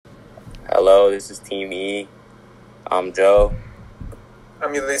Hello, this is Team E. I'm Joe.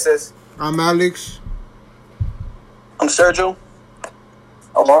 I'm Ulysses. I'm Alex. I'm Sergio.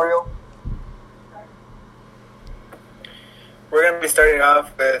 I'm Mario. We're going to be starting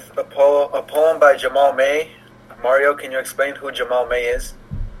off with a poem by Jamal May. Mario, can you explain who Jamal May is?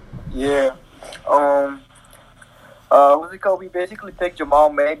 Yeah. What's it called? We basically picked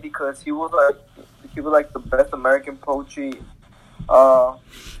Jamal May because he was like the best American poetry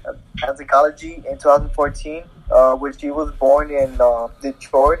anthology in 2014, which he was born in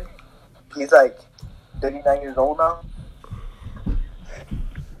Detroit. He's like 39 years old now.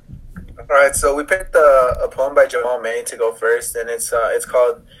 Alright, so we picked a poem by Jamal May to go first, and it's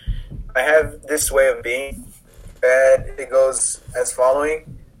called I Have This Way of Being, and it goes as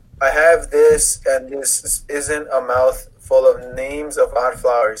following. I have this, and this isn't a mouth full of names of odd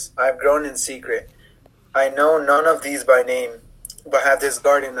flowers. I've grown in secret. I know none of these by name, but have this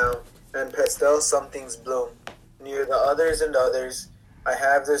garden now, and pastel somethings bloom. Near the others and others, I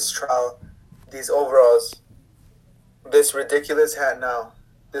have this trowel, these overalls, this ridiculous hat now.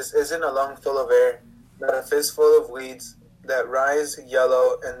 This isn't a lung full of air, but a fistful of weeds that rise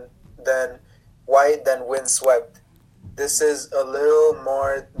yellow and then white, then windswept. This is a little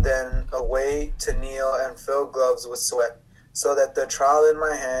more than a way to kneel and fill gloves with sweat, so that the trowel in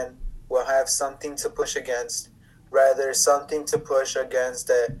my hand will have something to push against, rather something to push against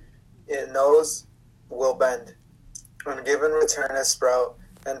that it knows will bend, and give in return a sprout,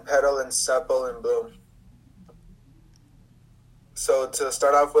 and petal and sepal and bloom. So to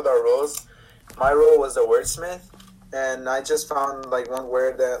start off with our roles, my role was a wordsmith, and I just found like one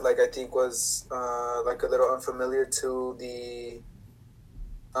word that like I think was like a little unfamiliar to the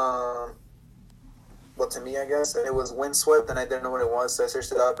well, to me I guess, and it was windswept, and I didn't know what it was, so I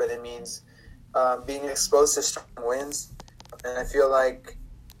searched it up, and it means being exposed to strong winds, and I feel like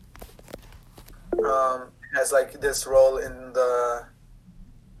it has like this role in the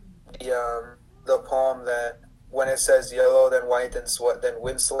poem that when it says yellow, then white, then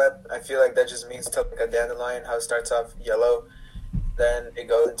windswept, I feel like that just means to like a dandelion, how it starts off yellow, then it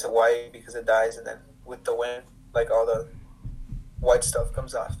goes into white because it dies, and then with the wind, like all the white stuff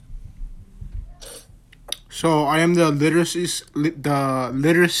comes off. So I am the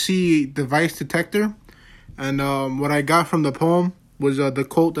literacy device detector, and what I got from the poem was the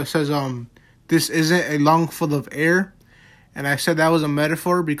quote that says, "This isn't a lung full of air." And I said that was a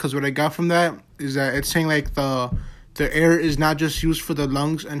metaphor because what I got from that is that it's saying like the air is not just used for the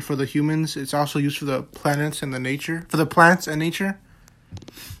lungs and for the humans, it's also used for the planets and for the plants and nature.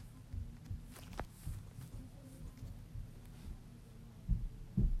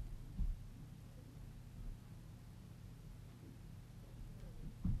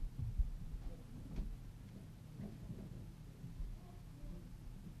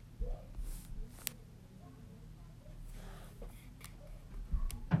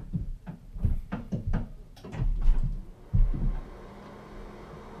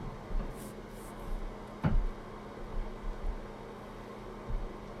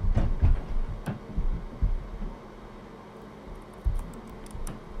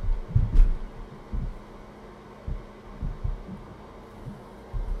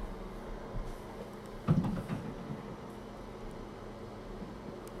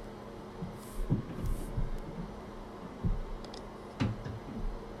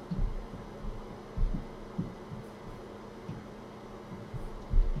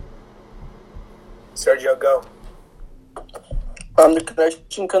 Sergio, go. I'm the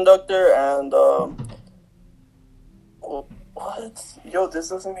connection conductor, and what? Yo, this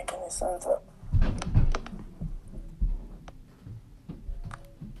doesn't make any sense.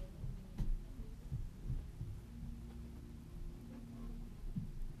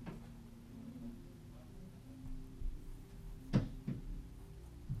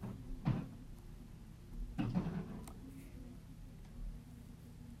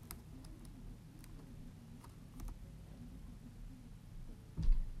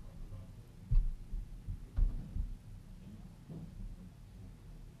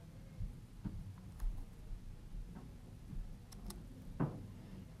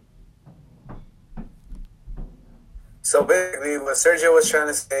 So basically, what Sergio was trying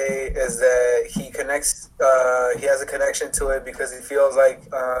to say is that he has a connection to it because he feels like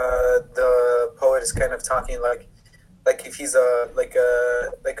the poet is kind of talking like if he's I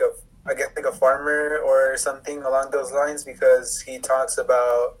guess like a farmer or something along those lines, because he talks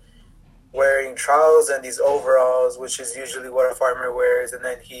about wearing trowels and these overalls, which is usually what a farmer wears, and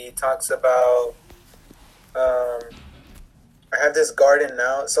then he talks about I have this garden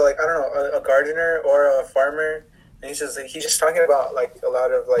now. So like I don't know, a gardener or a farmer and he's just talking about like a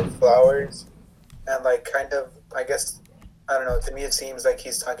lot of like flowers and like kind of, I guess, I don't know. To me, it seems like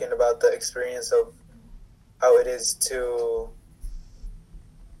he's talking about the experience of how it is to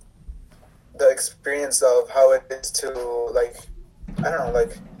like, I don't know,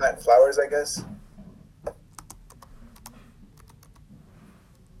 like plant flowers, I guess.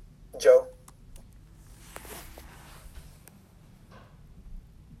 Joe.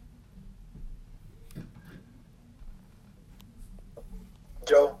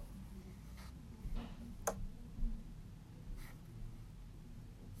 Joe.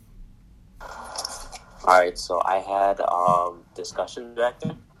 Alright, so I had discussion back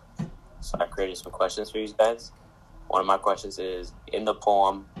there. So I created some questions for you guys. One of my questions is, in the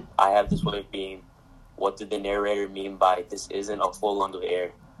poem, I have this way of being, what did the narrator mean by this isn't a full lung of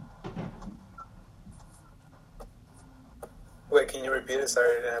air? Wait, can you repeat it?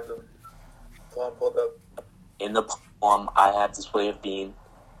 Sorry, I didn't have the poem pulled up. In the poem, I have this way of being,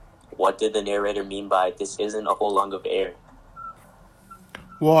 what did the narrator mean by this isn't a full lung of air?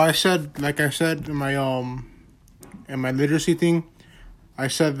 Well, I said in my literacy thing, I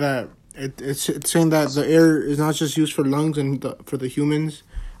said that it's saying that the air is not just used for lungs and for the humans.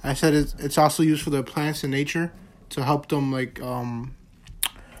 I said it's also used for the plants in nature to help them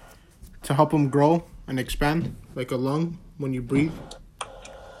grow and expand like a lung when you breathe.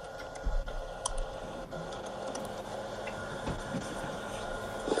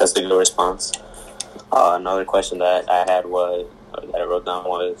 That's a good response. Another question that I had was, or that I wrote down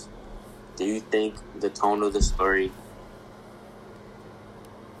was, do you think the tone of the story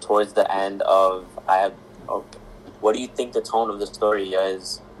towards the end of what do you think the tone of the story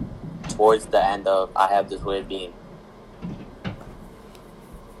is towards the end of I Have This Way of Being?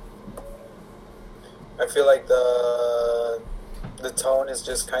 I feel like the tone is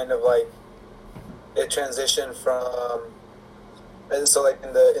just kind of like it transitioned from, and so like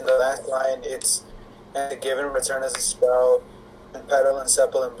in the last line it's, and the given return as a sprout and petal and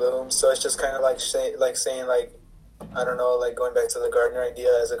sepal and bloom. So it's just kind of like saying like, I don't know, like going back to the gardener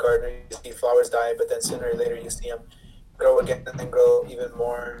idea. As a gardener, you see flowers die, but then sooner or later you see them grow again and then grow even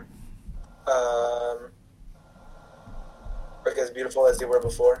more, like as beautiful as they were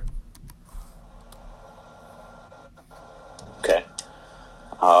before. Okay.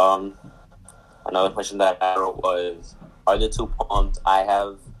 Another question that I wrote was, are the two poems I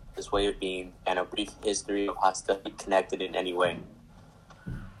Have This Way of Being and A Brief History of Hostility connected in any way?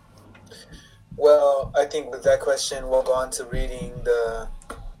 Well, I think with that question, we'll go on to reading the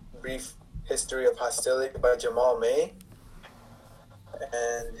Brief History of Hostility by Jamal May.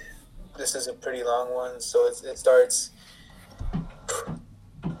 And this is a pretty long one, so it starts,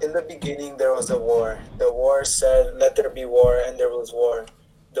 in the beginning there was a war. The war said, let there be war, and there was war.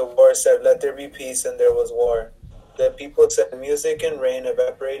 The war said, let there be peace, and there was war. The people said, music and rain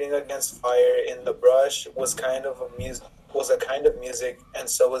evaporating against fire in the brush was a kind of music, and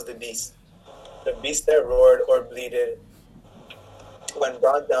so was the beast. The beast that roared or bleated when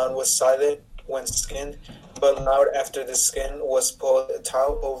brought down was silent when skinned, but loud after the skin was pulled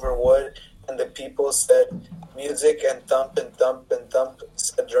taut over wood, and the people said, music, and thump and thump and thump,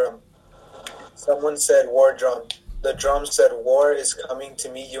 said drum. Someone said, war drum. The drum said, war is coming to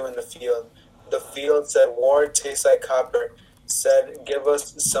meet you in the field. The field said, war tastes like copper. Said, give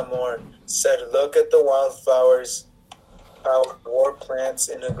us some more. Said, look at the wildflowers, our war plants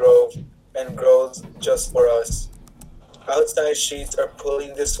in a grove, and grows just for us. Outside sheets are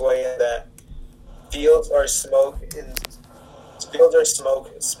pulling this way and that. Fields are smoke,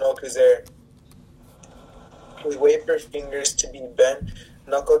 smoke is air. We wait for fingers to be bent,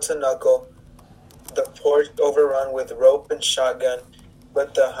 knuckle to knuckle. The porch overrun with rope and shotgun,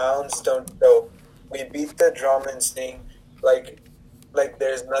 but the hounds don't show. We beat the drum and sing like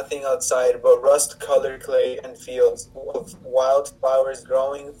there's nothing outside but rust-colored clay and fields of wild flowers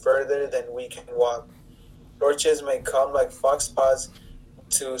growing further than we can walk. Torches may come like fox paws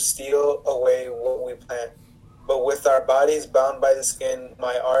to steal away what we plant, but with our bodies bound by the skin,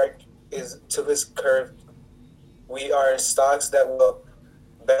 my arc is to his curve. We are stalks that will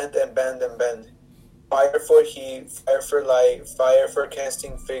bend and bend and bend. Fire for heat, fire for light, fire for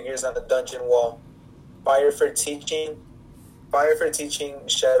casting figures on a dungeon wall. Fire for teaching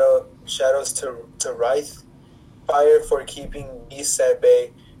shadows to writhe. Fire for keeping beasts at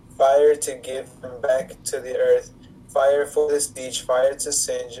bay. Fire to give them back to the earth. Fire for the siege, fire to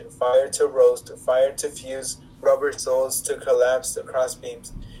singe, fire to roast, fire to fuse rubber soles to collapse the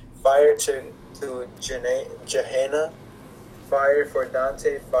crossbeams. Fire to Gehenna. Fire for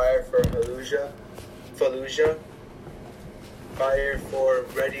Dante, fire for Fallujah, fire for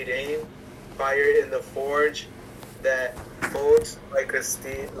ready to aim, fire in the forge, that folds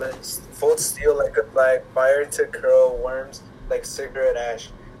steel like a flag, fire to curl worms like cigarette ash,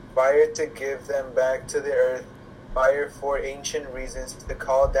 fire to give them back to the earth, fire for ancient reasons to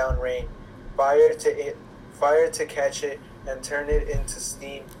call down rain, fire to catch it and turn it into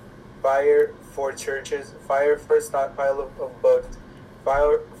steam, fire for churches, fire for a stockpile of books,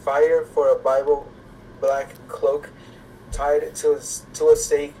 fire for a Bible black cloak tied to a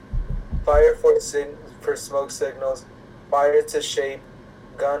stake, fire for smoke signals, fire to shape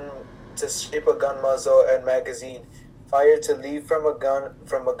a gun muzzle and magazine, fire to leave from a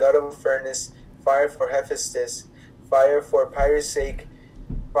gut of a furnace, fire for Hephaestus, fire for Pyre's sake,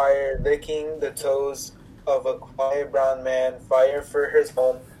 fire licking the toes of a quiet brown man, fire for his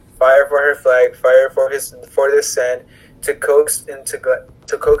home, fire for her flag, fire for the sand to coax it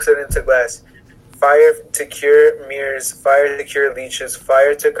into glass, fire to cure mirrors, fire to cure leeches,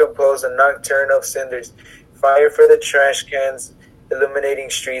 fire to compose a nocturne of cinders, fire for the trash cans illuminating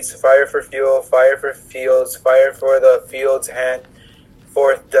streets, fire for fuel, fire for fields, fire for the field's hand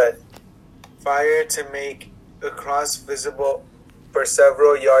forth death, fire to make a cross visible for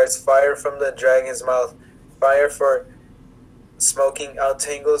several yards, fire from the dragon's mouth, fire for smoking out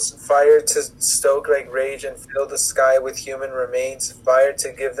tangles, fire to stoke like rage and fill the sky with human remains, fire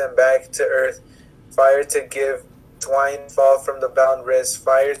to give them back to earth, fire to give twine fall from the bound wrist,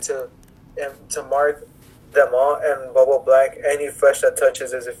 fire to mark them all and bubble black any flesh that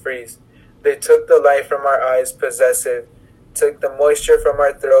touches as it frees. They took the light from our eyes, possessive, took the moisture from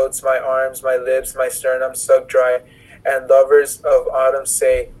our throats, my arms, my lips, my sternum sucked dry, and lovers of autumn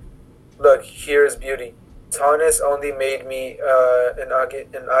say, look, here is beauty. Tallness only made me an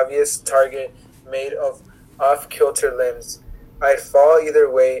obvious target made of off-kilter limbs. I'd fall either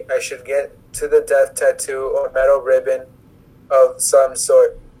way. I should get to the death tattoo or metal ribbon of some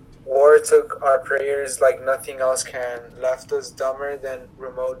sort. War took our prayers like nothing else can, left us dumber than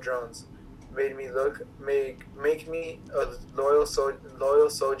remote drones. Make me a loyal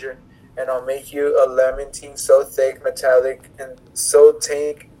soldier, and I'll make you a lamenting so thick, metallic, and so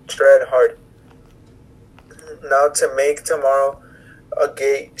tank, tread hard. Now to make tomorrow a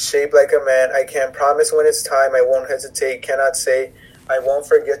gate shaped like a man, I can't promise when it's time, I won't hesitate, cannot say, I won't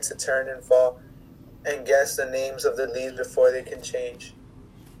forget to turn and fall, and guess the names of the leaves before they can change.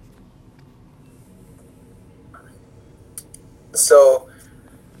 So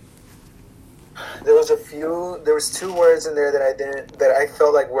there was two words in there that I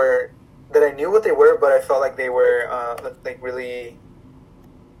felt like that I knew what they were, but I felt like they were like really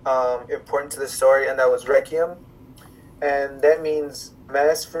important to the story, and that was Requiem, and that means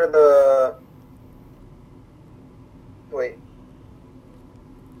mass for the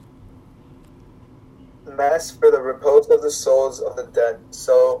repose of the souls of the dead.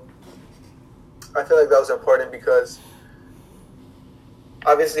 So I feel like that was important because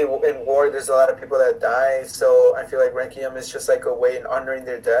obviously in war there's a lot of people that die, so I feel like Requiem is just like a way in honoring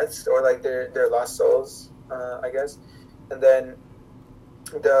their deaths or like their lost souls, I guess. And then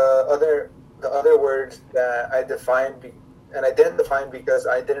the other word that I defined, and I didn't define because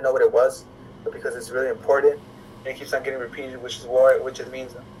I didn't know what it was, but because it's really important and it keeps on getting repeated, which is war, which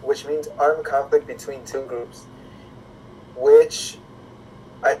means armed conflict between two groups, which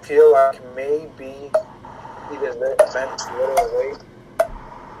I feel like may be either meant literally,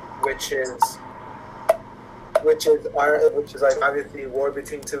 which is like obviously war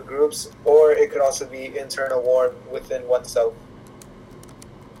between two groups, or it could also be internal war within oneself.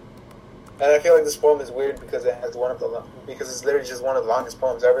 And I feel like this poem is weird because it has because it's literally just one of the longest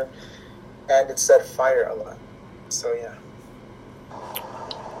poems ever, and it said fire a lot. So yeah.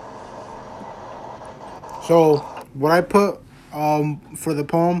 So what I put for the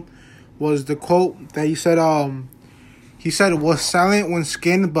poem was the quote that he said. He said, was silent when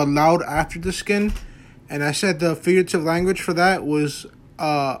skinned, but loud after the skin. And I said the figurative language for that was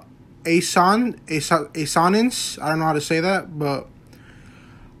assonance. I don't know how to say that, but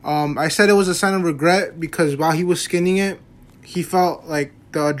I said it was a sign of regret because while he was skinning it, he felt like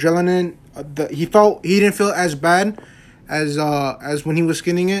the adrenaline. He didn't feel as bad as when he was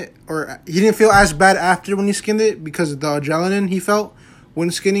skinning it, or he didn't feel as bad after when he skinned it because of the adrenaline he felt when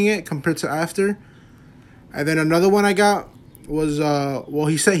skinning it compared to after. And then another one I got was,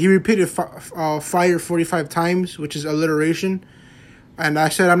 he said he repeated fire 45 times, which is alliteration. And I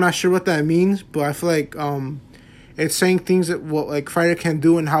said I'm not sure what that means, but I feel like it's saying things that what like fire can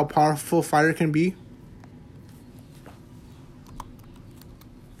do and how powerful fire can be.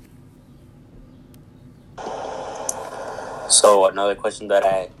 So another question that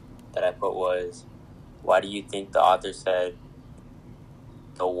I put was, why do you think the author said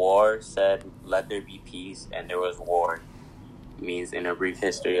the war said, "Let there be peace," and there was war, means in a brief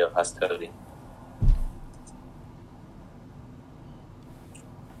history of hostility.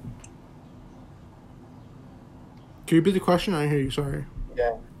 Can you repeat the question? I didn't hear you. Sorry.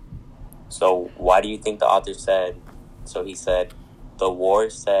 Yeah. So why do you think the author said? So he said, the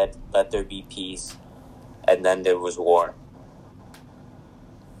war said, "Let there be peace," and then there was war.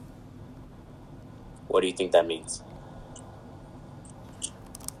 What do you think that means?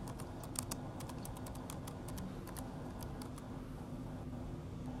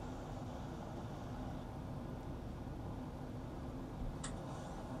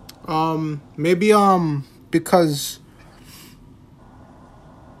 Maybe because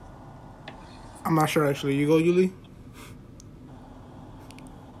I'm not sure actually. You go, Yuli.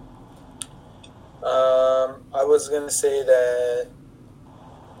 I was gonna say that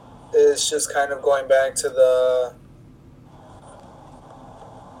it's just kind of going back to the,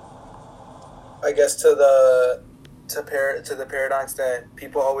 I guess to the paradox that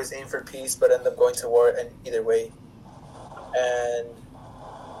people always aim for peace but end up going to war in either way, and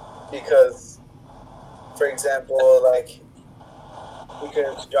because, for example, like we could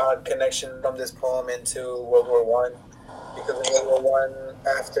draw a connection from this poem into World War One, because in World War One,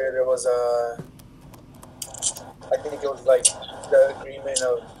 after there was I think it was like the agreement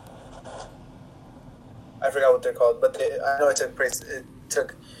of, I forgot what they're called, but I know it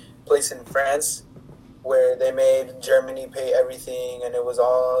took place in France, where they made Germany pay everything, and it was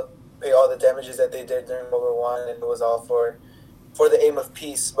all pay all the damages that they did during World War One, and it was all for the aim of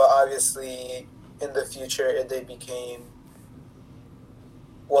peace. But obviously, in the future, they became,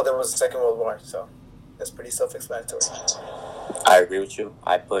 well, there was a Second World War, so that's pretty self-explanatory. I agree with you.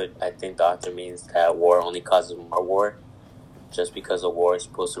 I think the author means that war only causes more war. Just because a war is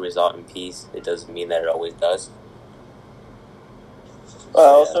supposed to result in peace, it doesn't mean that it always does. I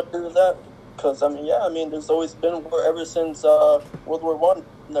also agree with that, because there's always been war ever since World War One.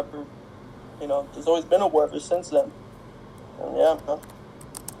 Never, there's always been a war ever since then. And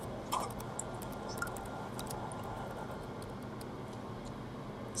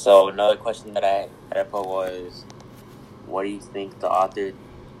So another question that I put was, what do you think the author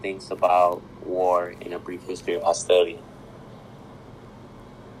thinks about war in a brief history of hostility?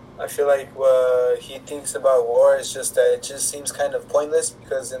 I feel like what he thinks about war is just that it just seems kind of pointless,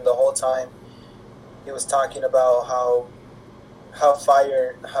 because in the whole time he was talking about how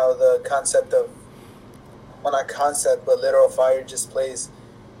the concept of, well, not concept, but literal fire just plays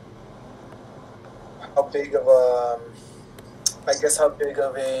how big of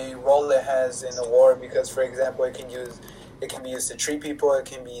a role it has in a war, because, for example, it can be used to treat people, it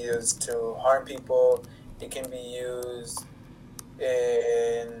can be used to harm people, it can be used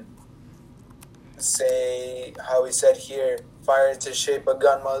in, say, how we said here, fire to shape a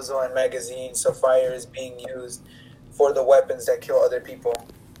gun muzzle and magazine, so fire is being used for the weapons that kill other people.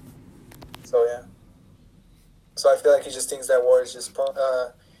 So, yeah. So I feel like he just thinks that war is just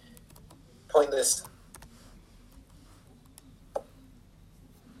pointless.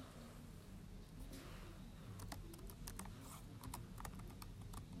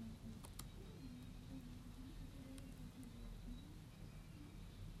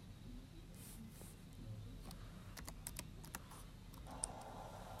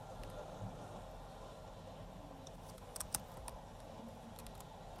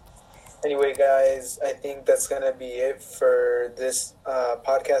 Anyway, guys, I think that's going to be it for this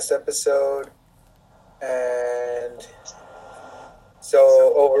podcast episode. And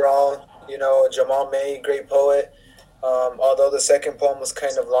so overall, Jamal May, great poet. Although the second poem was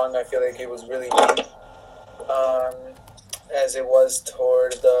kind of long, I feel like it was really deep, as it was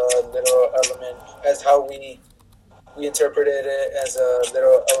toward the literal element, as how we interpreted it as a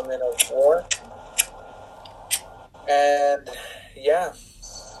literal element of war. And yeah.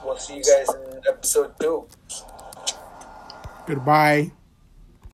 We'll see you guys in episode 2. Goodbye.